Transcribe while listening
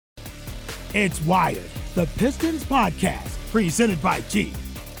It's Wired, the Pistons podcast, presented by Jeep.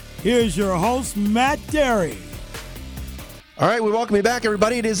 Here's your host, Matt Dery. All right, we welcome you back,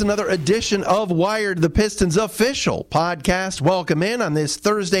 everybody. It is another edition of Wired, the Pistons official podcast. Welcome in on this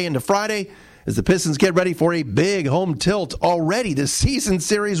Thursday into Friday as the Pistons get ready for a big home tilt. Already, the season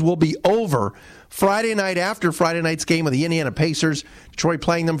series will be over Friday night after Friday night's game with the Indiana Pacers. Detroit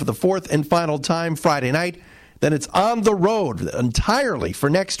playing them for the fourth and final time Friday night. Then it's on the road entirely for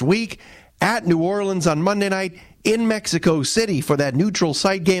next week at New Orleans on Monday night, in Mexico City for that neutral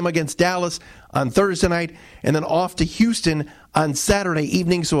site game against Dallas on Thursday night, and then off to Houston on Saturday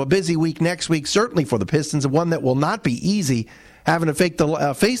evening. So a busy week next week, certainly for the Pistons, and one that will not be easy, having to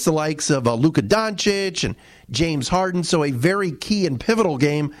face the likes of Luka Doncic and James Harden. So a very key and pivotal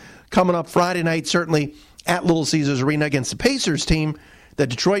game coming up Friday night, certainly at Little Caesars Arena against the Pacers team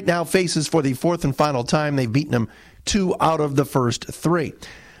that Detroit now faces for the fourth and final time. They've beaten them 2 out of the first 3.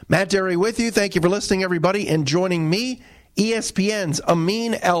 Matt Dery with you. Thank you for listening, everybody, and joining me, ESPN's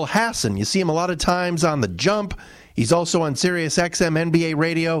Amin Elhassan. You see him a lot of times on The Jump. He's also on Sirius XM NBA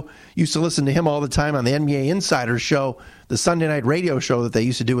Radio. Used to listen to him all the time on the NBA Insider Show, the Sunday night radio show that they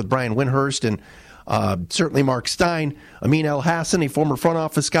used to do with Brian Windhorst and certainly Mark Stein. Amin Elhassan, a former front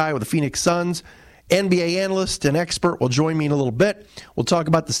office guy with the Phoenix Suns, NBA analyst and expert, will join me in a little bit. We'll talk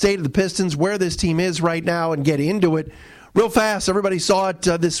about the state of the Pistons, where this team is right now, and get into it. Real fast, everybody saw it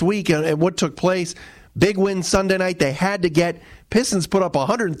this week and what took place. Big win Sunday night. They had to get. Pistons put up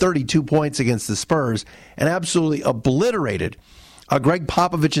 132 points against the Spurs and absolutely obliterated Greg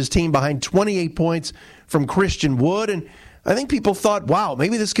Popovich's team behind 28 points from Christian Wood. And I think people thought, wow,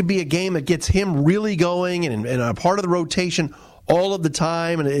 maybe this could be a game that gets him really going and a part of the rotation all of the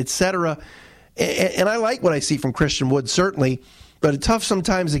time, and et cetera. And I like what I see from Christian Wood, certainly, but it's tough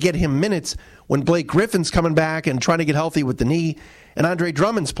sometimes to get him minutes when Blake Griffin's coming back and trying to get healthy with the knee, and Andre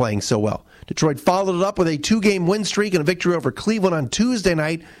Drummond's playing so well. Detroit followed it up with a 2-game win streak and a victory over Cleveland on Tuesday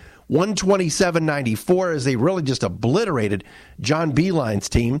night, 127-94, as they really just obliterated John Beilein's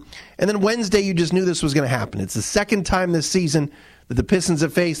team. And then Wednesday, you just knew this was going to happen. It's the second time this season that the Pistons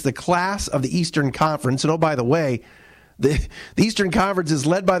have faced the class of the Eastern Conference. And oh, by the way, the Eastern Conference is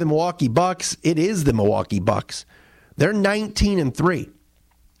led by the Milwaukee Bucks. It is the Milwaukee Bucks. They're 19-3.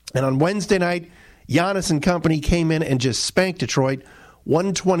 And on Wednesday night, Giannis and company came in and just spanked Detroit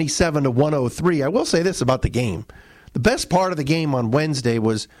 127-103. I will say this about the game. The best part of the game on Wednesday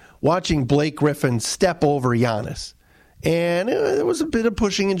was watching Blake Griffin step over Giannis. And there was a bit of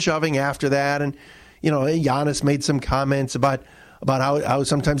pushing and shoving after that. And, you know, Giannis made some comments about how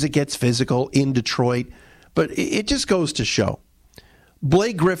sometimes it gets physical in Detroit. But it just goes to show.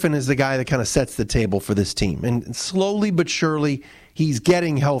 Blake Griffin is the guy that kind of sets the table for this team. And slowly but surely, he's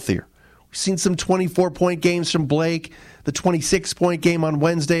getting healthier. We've seen some 24-point games from Blake, the 26-point game on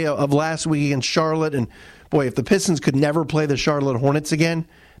Wednesday of last week against Charlotte. And, boy, if the Pistons could never play the Charlotte Hornets again,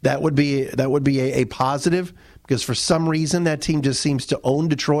 that would be a positive, because for some reason that team just seems to own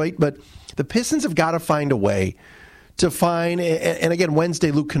Detroit. But the Pistons have got to find a way to find, and again, Wednesday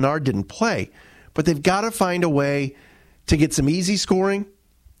Luke Kennard didn't play, but they've got to find a way to get some easy scoring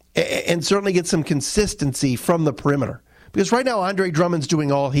and certainly get some consistency from the perimeter. Because right now, Andre Drummond's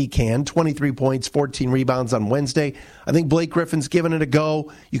doing all he can, 23 points, 14 rebounds on Wednesday. I think Blake Griffin's giving it a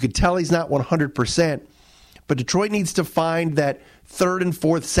go. You could tell he's not 100%. But Detroit needs to find that third and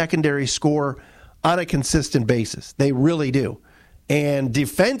fourth secondary score on a consistent basis. They really do. And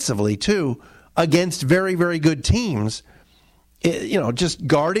defensively, too, against very, very good teams, just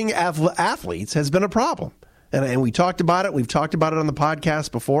guarding athletes has been a problem. And we talked about it. We've talked about it on the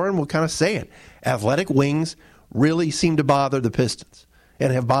podcast before, and we'll kind of say it. Athletic wings really seem to bother the Pistons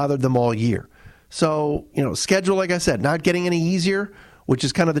and have bothered them all year. So, schedule, like I said, not getting any easier, which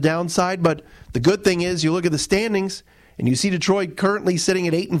is kind of the downside. But the good thing is you look at the standings, and you see Detroit currently sitting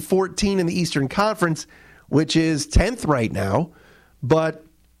at 8-14 in the Eastern Conference, which is 10th right now. But,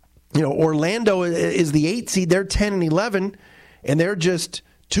 Orlando is the 8th seed. They're 10-11, and they're just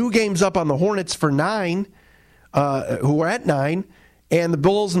 2 games up on the Hornets for 9. Who are at 9, and the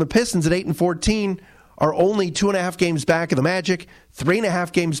Bulls and the Pistons at 8-14 are only 2.5 games back of the Magic,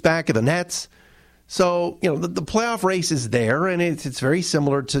 3.5 games back of the Nets. So, the playoff race is there, and it's very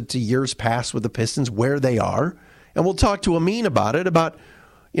similar to years past with the Pistons, where they are. And we'll talk to Amin about it,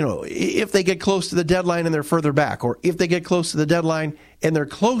 if they get close to the deadline and they're further back, or if they get close to the deadline and they're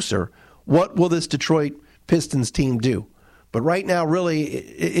closer, what will this Detroit Pistons team do? But right now, really,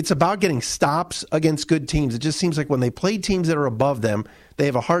 it's about getting stops against good teams. It just seems like when they play teams that are above them, they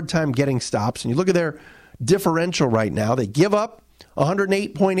have a hard time getting stops. And you look at their differential right now, they give up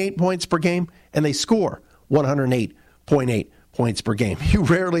 108.8 points per game, and they score 108.8 points per game. You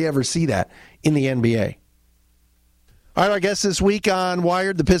rarely ever see that in the NBA. All right, our guest this week on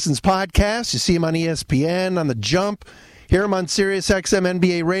Wired, the Pistons podcast. You see him on ESPN, on The Jump. Hear him on Sirius XM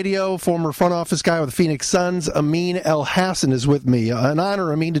NBA Radio. Former front office guy with the Phoenix Suns, Amin Elhassan, is with me. An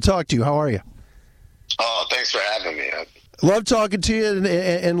honor, Amin, to talk to you. How are you? Oh, thanks for having me. Love talking to you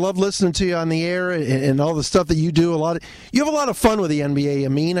and love listening to you on the air and all the stuff that you do. You have a lot of fun with the NBA,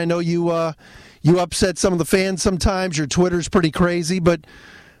 Amin. I know you upset some of the fans sometimes. Your Twitter's pretty crazy, but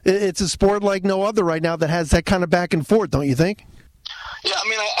it's a sport like no other right now that has that kind of back and forth, don't you think? Yeah, I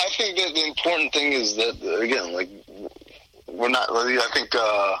mean, I think that the important thing is that, again, like, we're not. I think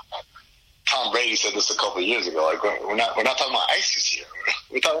Tom Brady said this a couple of years ago. Like, we're not talking about ISIS here.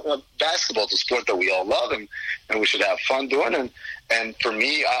 We're talking about basketball. It's a sport that we all love, and we should have fun doing. And for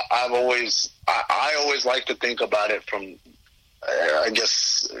me, I always like to think about it from, I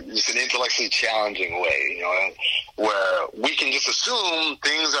guess, just an intellectually challenging way. You know, where we can just assume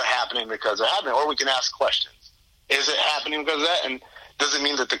things are happening because they're happening, or we can ask questions. Is it happening because of that? And doesn't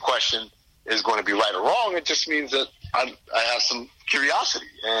mean that the question is going to be right or wrong. It just means that I have some curiosity.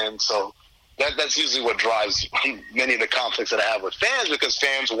 And so that's usually what drives many of the conflicts that I have with fans, because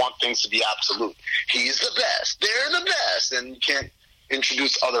fans want things to be absolute. He's the best. They're the best. And you can't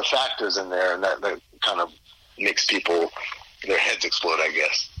introduce other factors in there, and that kind of makes people, their heads explode, I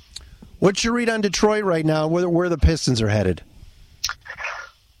guess. What's your read on Detroit right now, where the Pistons are headed?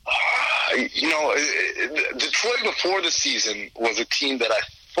 You know, Detroit before the season was a team that I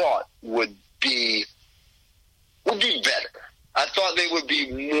thought would be better. I thought they would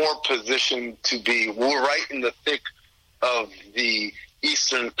be more positioned to be right in the thick of the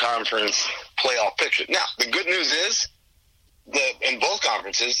Eastern Conference playoff picture. Now, the good news is that in both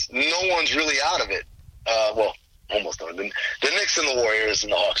conferences, no one's really out of it. Well, almost none. The Knicks and the Warriors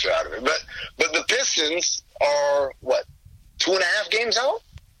and the Hawks are out of it. But the Pistons are, 2.5 games out?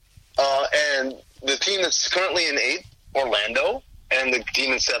 And the team that's currently in 8th, Orlando, and the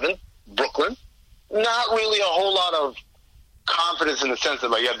team in 7th, Brooklyn, not really a whole lot of confidence in the sense that,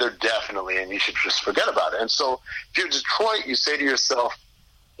 like, yeah, they're definitely, and you should just forget about it. And so if you're Detroit, you say to yourself,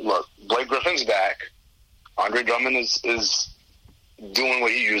 look, Blake Griffin's back. Andre Drummond is doing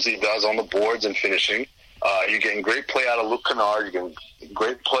what he usually does on the boards and finishing. You're getting great play out of Luke Kennard. You're getting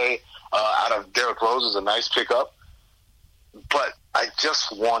great play out of Derrick Rose. Is a nice pickup. But I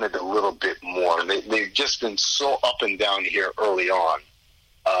just wanted a little bit more. They've just been so up and down here early on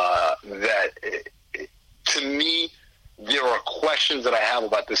that to me, there are questions that I have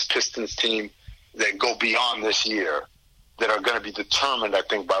about this Pistons team that go beyond this year that are going to be determined, I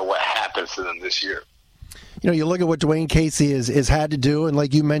think, by what happens to them this year. You know, you look at what Dwayne Casey has had to do, and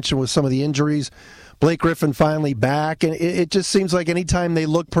like you mentioned with some of the injuries, Blake Griffin finally back, and it just seems like anytime they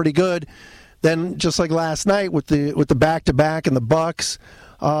look pretty good, then just like last night with the back-to-back and the Bucks,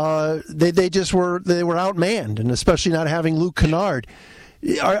 they were outmanned, and especially not having Luke Kennard.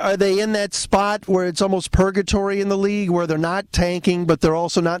 Are they in that spot where it's almost purgatory in the league, where they're not tanking, but they're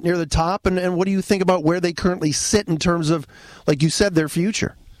also not near the top? And what do you think about where they currently sit in terms of, like you said, their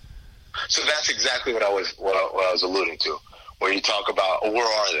future? So that's exactly what I was alluding to, where you talk about where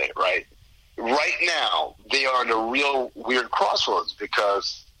are they, right? Right now, they are at a real weird crossroads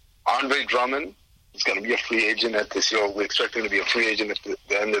because Andre Drummond is going to be a free agent at this year. We expect him to be a free agent at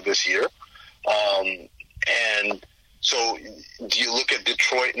the end of this year. And so do you look at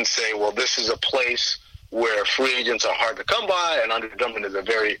Detroit and say, well, this is a place where free agents are hard to come by, and Andre Drummond is a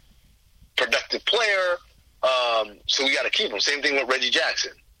very productive player, so we got to keep him. Same thing with Reggie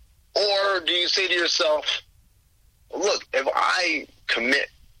Jackson. Or do you say to yourself, look, if I commit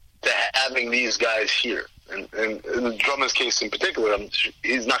to having these guys here, and in Drummond's case in particular,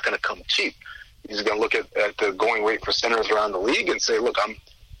 he's not going to come cheap. He's going to look at the going rate for centers around the league and say, look, I'm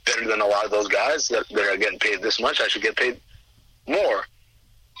better than a lot of those guys that are getting paid this much. I should get paid more.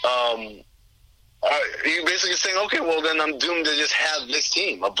 You're basically saying, okay, well, then I'm doomed to just have this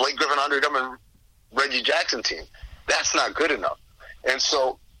team, a Blake Griffin, Andre Drummond, Reggie Jackson team. That's not good enough. And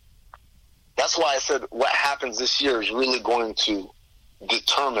so that's why I said what happens this year is really going to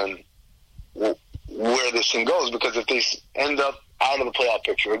determine where this thing goes, because if they end up out of the playoff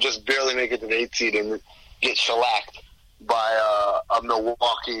picture or just barely make it to the 8th seed and get shellacked by a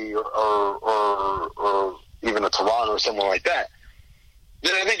Milwaukee or even a Toronto or someone like that,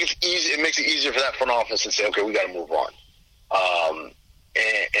 then I think it's easy. It makes it easier for that front office to say, okay, we got to move on,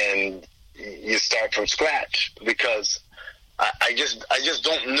 and you start from scratch, because I just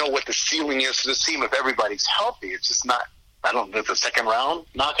don't know what the ceiling is for this team if everybody's healthy. It's just not. I don't know. It's a second round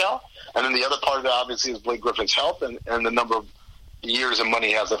knockout, and then the other part of it obviously is Blake Griffin's health and the number of years and money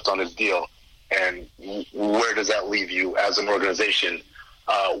he has left on his deal. And where does that leave you as an organization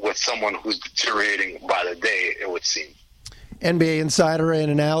with someone who's deteriorating by the day, it would seem? NBA insider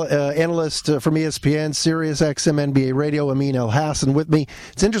and an analyst from ESPN, Sirius XM NBA Radio, Amin Elhassan with me.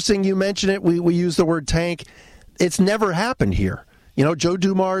 It's interesting you mentioned it. We use the word tank. It's never happened here. You know, Joe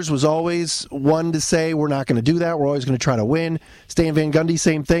Dumars was always one to say, we're not going to do that. We're always going to try to win. Stan Van Gundy,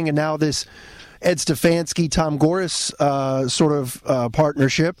 same thing. And now this Ed Stefanski, Tom Gores sort of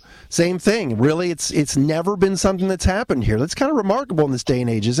partnership, same thing. Really, it's never been something that's happened here. That's kind of remarkable in this day and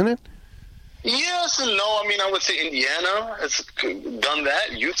age, isn't it? Yes and no. I mean, I would say Indiana has done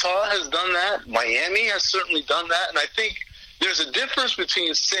that. Utah has done that. Miami has certainly done that. And I think there's a difference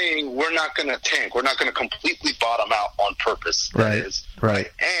between saying we're not going to tank, we're not going to completely bottom out on purpose, right,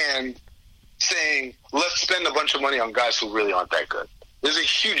 and saying let's spend a bunch of money on guys who really aren't that good. There's a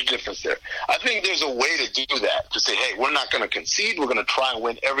huge difference there. I think there's a way to do that, to say, hey, we're not going to concede. We're going to try and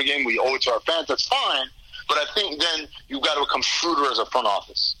win every game. We owe it to our fans. That's fine. But I think then you've got to become shrewder as a front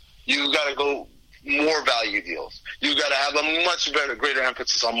office. You've got to go more value deals. You've got to have a much better, greater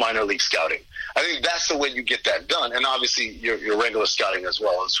emphasis on minor league scouting. I think that's the way you get that done. And obviously your regular scouting as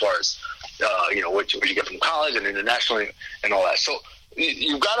well, as far as what you get from college and internationally and all that. So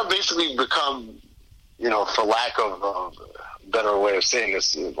you've got to basically become, for lack of a better way of saying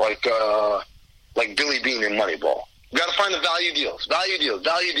this, like Billy Beane in Moneyball. You got to find the value deals.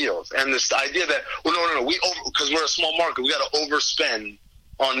 And this idea that, because we're a small market, we got to overspend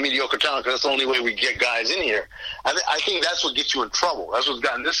on mediocre talent because that's the only way we get guys in here. I think that's what gets you in trouble. That's what's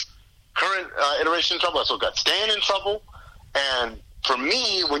gotten this current iteration in trouble. That's what got Stan in trouble. And for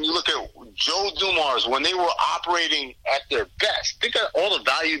me, when you look at Joe Dumars, when they were operating at their best, think of all the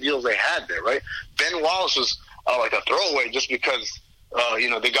value deals they had there, right? Ben Wallace was like a throwaway just because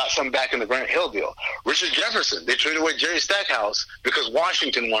they got some back in the Grant Hill deal. Richard Jefferson, they traded away Jerry Stackhouse because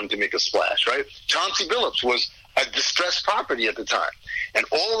Washington wanted to make a splash, right? Chauncey Billups was a distressed property at the time. And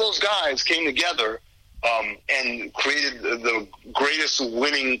all of those guys came together and created the greatest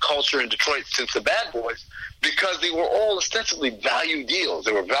winning culture in Detroit since the Bad Boys because they were all ostensibly value deals.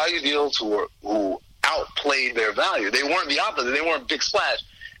 They were value deals who outplayed their value. They weren't the opposite. They weren't big splash.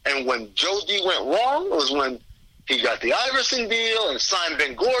 And when Joe D went wrong was when he got the Iverson deal and signed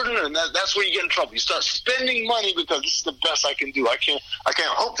Ben Gordon, and that's where you get in trouble. You start spending money because this is the best I can do. I can't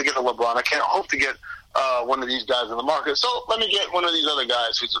hope to get a LeBron. I can't hope to get one of these guys in the market. So let me get one of these other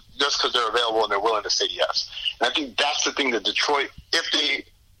guys who's just because they're available and they're willing to say yes. And I think that's the thing that Detroit, if they,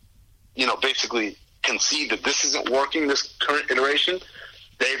 basically concede that this isn't working, this current iteration,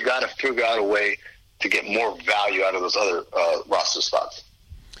 they've got to figure out a way to get more value out of those other roster spots.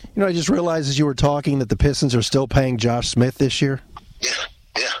 I just realized as you were talking that the Pistons are still paying Josh Smith this year.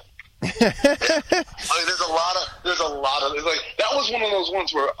 Yeah. There's a lot of like that was one of those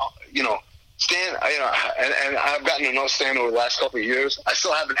ones where Stan, and I've gotten to know Stan over the last couple of years. I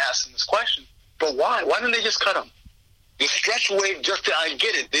still haven't asked him this question, but why? Why didn't they just cut him? The stretch wave, I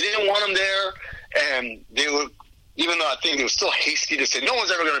get it. They didn't want him there, and they were, even though I think they were still hasty to say no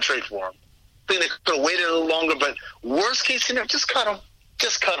one's ever going to trade for him. I think they could have waited a little longer, but worst case scenario, just cut him.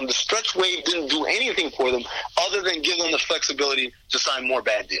 The stretch wave didn't do anything for them other than give them the flexibility to sign more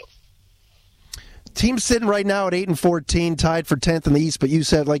bad deals. Team's sitting right now at 8-14, tied for 10th in the East, but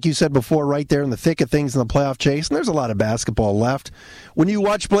like you said before, right there in the thick of things in the playoff chase, and there's a lot of basketball left. When you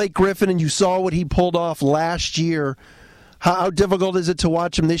watch Blake Griffin and you saw what he pulled off last year, how difficult is it to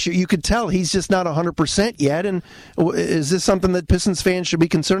watch him this year? You could tell he's just not 100% yet, and is this something that Pistons fans should be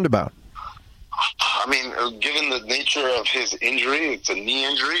concerned about? I mean, given the nature of his injury, it's a knee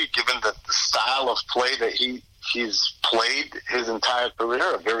injury, given the style of play that he's played his entire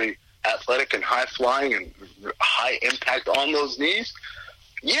career, a very athletic and high-flying and high impact on those knees,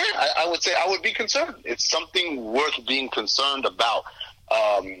 yeah, I would say I would be concerned. It's something worth being concerned about.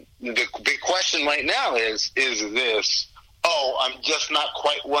 The big question right now is this, I'm just not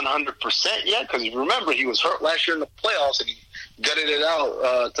quite 100% yet? Because you remember, he was hurt last year in the playoffs, and he gutted it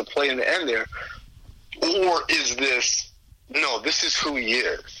out to play in the end there. Or is this, no, this is who he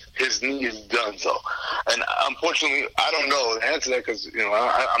is. His knee is done so. And unfortunately, I don't know the answer to that because,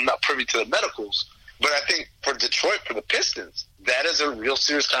 I'm not privy to the medicals. But I think for Detroit, for the Pistons, that is a real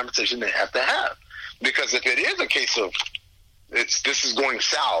serious conversation they have to have. Because if it is a case of this is going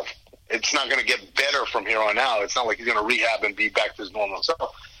south, it's not going to get better from here on out. It's not like he's going to rehab and be back to his normal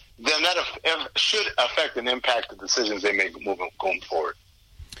self. Then that should affect and impact the decisions they make going forward.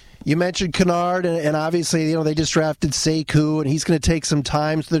 You mentioned Kennard, and obviously, they just drafted Sekou, and he's going to take some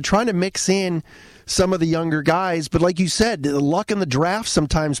time. So they're trying to mix in some of the younger guys. But like you said, the luck in the draft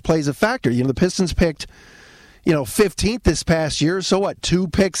sometimes plays a factor. The Pistons picked, 15th this past year. So what? 2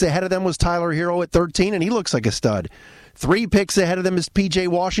 picks ahead of them was Tyler Hero at 13, and he looks like a stud. 3 picks ahead of them is P.J.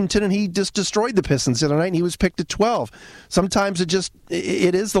 Washington, and he just destroyed the Pistons the other night, and he was picked at 12. Sometimes it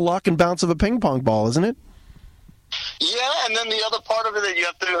is the luck and bounce of a ping pong ball, isn't it? Yeah, and then the other part of it that you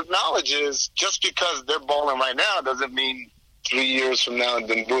have to acknowledge is just because they're balling right now doesn't mean 3 years from now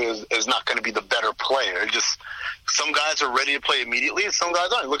Denver is not going to be the better player. Just some guys are ready to play immediately, and some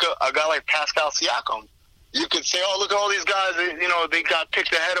guys aren't. Look at a guy like Pascal Siakam. You could say, oh, look at all these guys, they got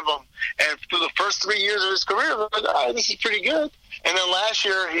picked ahead of him. And through the first 3 years of his career, like, oh, this is pretty good. And then last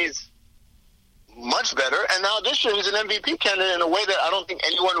year, he's much better. And now this year, he's an MVP candidate in a way that I don't think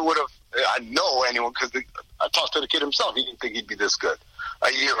anyone would have, I know anyone, because I talked to the kid himself. He didn't think he'd be this good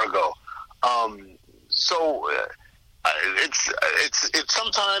a year ago. It's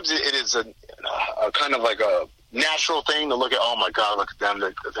sometimes it is a kind of like a natural thing to look at, oh, my God, look at them.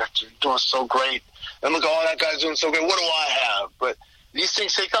 They're doing so great. And look, oh, that guy's doing so great. What do I have? But these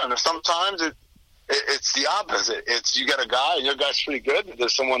things take time. And sometimes it's the opposite. It's you got a guy, and your guy's pretty good, but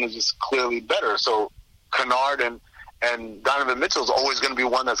there's someone who's just clearly better. So Kennard and Donovan Mitchell is always going to be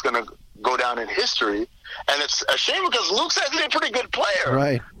one that's going to go down in history. And it's a shame because Luke's actually a pretty good player.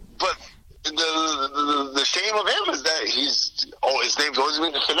 Right. But the shame of him is that his name's always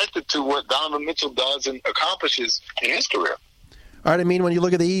been connected to what Donovan Mitchell does and accomplishes in his career. All right, I mean, when you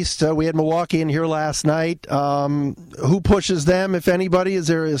look at the East, we had Milwaukee in here last night. Who pushes them, if anybody? Is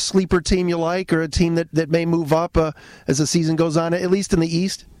there a sleeper team you like or a team that may move up as the season goes on, at least in the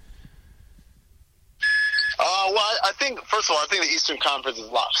East? Well, I think, first of all, I think the Eastern Conference is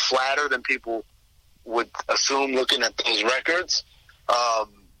a lot flatter than people would assume looking at those records.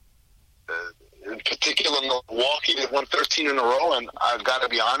 In particular, Milwaukee, they've won 13 in a row, and I've got to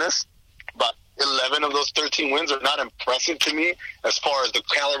be honest, but 11 of those 13 wins are not impressive to me as far as the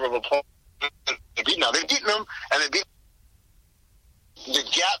caliber of opponent they beat. Now, they've beaten them, and they beat the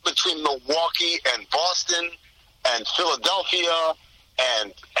gap between Milwaukee and Boston and Philadelphia,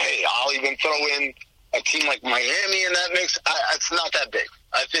 and, hey, I'll even throw in a team like Miami in that mix. It's not that big.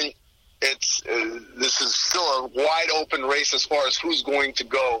 I think this is still a wide-open race as far as who's going to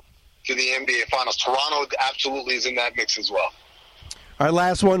go to the NBA Finals. Toronto absolutely is in that mix as well. All right,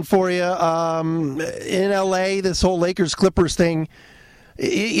 last one for you. In L.A., this whole Lakers-Clippers thing,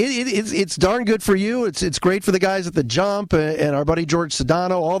 it's darn good for you. It's great for the guys at the Jump and our buddy George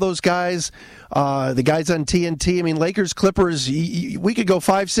Sedano, all those guys, the guys on TNT. I mean, Lakers-Clippers, we could go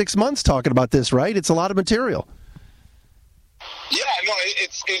 5-6 months talking about this, right? It's a lot of material. Yeah, no,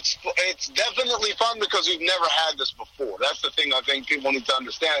 it's definitely fun because we've never had this before. That's the thing I think people need to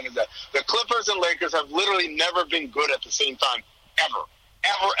understand is that the Clippers and Lakers have literally never been good at the same time,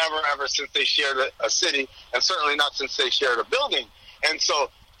 ever since they shared a city, and certainly not since they shared a building. And so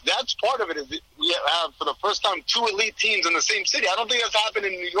that's part of it is that we have, for the first time, 2 elite teams in the same city. I don't think that's happened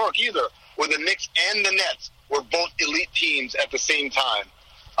in New York either, where the Knicks and the Nets were both elite teams at the same time.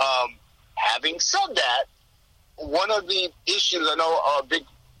 Having said that, one of the issues, I know a big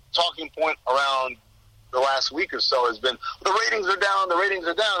talking point around the last week or so has been, the ratings are down.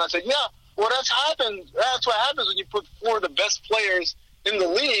 I said, yeah, well, that's what happens when you put 4 of the best players in the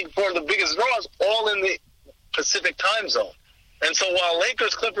league, 4 of the biggest draws, all in the Pacific time zone. And so while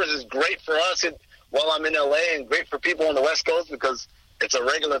Lakers-Clippers is great for us while I'm in L.A. and great for people on the West Coast because it's a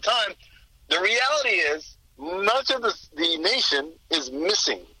regular time, the reality is much of the nation is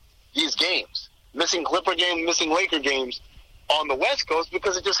missing these games. Missing Clipper games, missing Laker games on the West Coast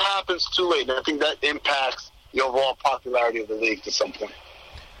because it just happens too late. And I think that impacts the overall popularity of the league to some point.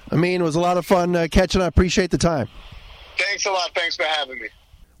 Amin, it was a lot of fun catching up. I appreciate the time. Thanks a lot. Thanks for having me.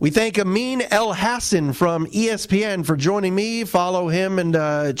 We thank Amin Elhassan from ESPN for joining me. Follow him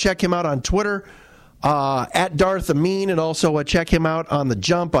and check him out on Twitter at Darth Amin, and also check him out on The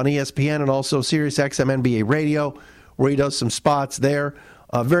Jump on ESPN and also SiriusXM NBA Radio, where he does some spots there.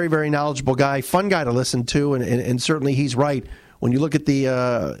 A very, very knowledgeable guy, fun guy to listen to, and certainly he's right. When you look at the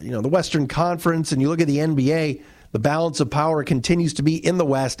the Western Conference and you look at the NBA, the balance of power continues to be in the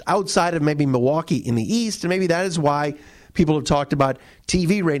West, outside of maybe Milwaukee in the East, and maybe that is why people have talked about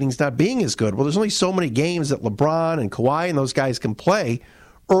TV ratings not being as good. Well, there's only so many games that LeBron and Kawhi and those guys can play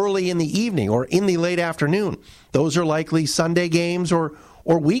early in the evening or in the late afternoon. Those are likely Sunday games or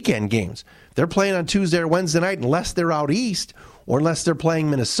weekend games. They're playing on Tuesday or Wednesday night unless they're out east, or unless they're playing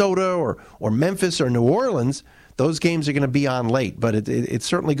Minnesota or Memphis or New Orleans. Those games are going to be on late. But it's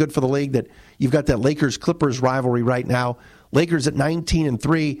certainly good for the league that you've got that Lakers-Clippers rivalry right now. Lakers at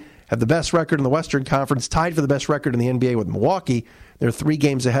 19-3 have the best record in the Western Conference, tied for the best record in the NBA with Milwaukee. They're 3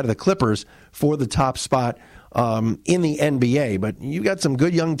 games ahead of the Clippers for the top spot in the NBA. But you got some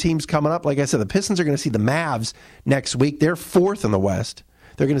good young teams coming up. Like I said, the Pistons are going to see the Mavs next week. They're 4th in the West.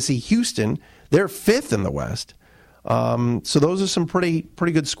 They're going to see Houston. They're 5th in the West. So those are some pretty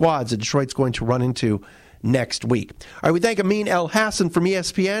good squads that Detroit's going to run into next week. All right, we thank Amin Elhassan from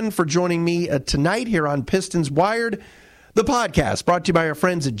ESPN for joining me tonight here on Pistons Wired, the podcast brought to you by our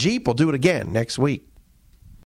friends at Jeep. We'll do it again next week.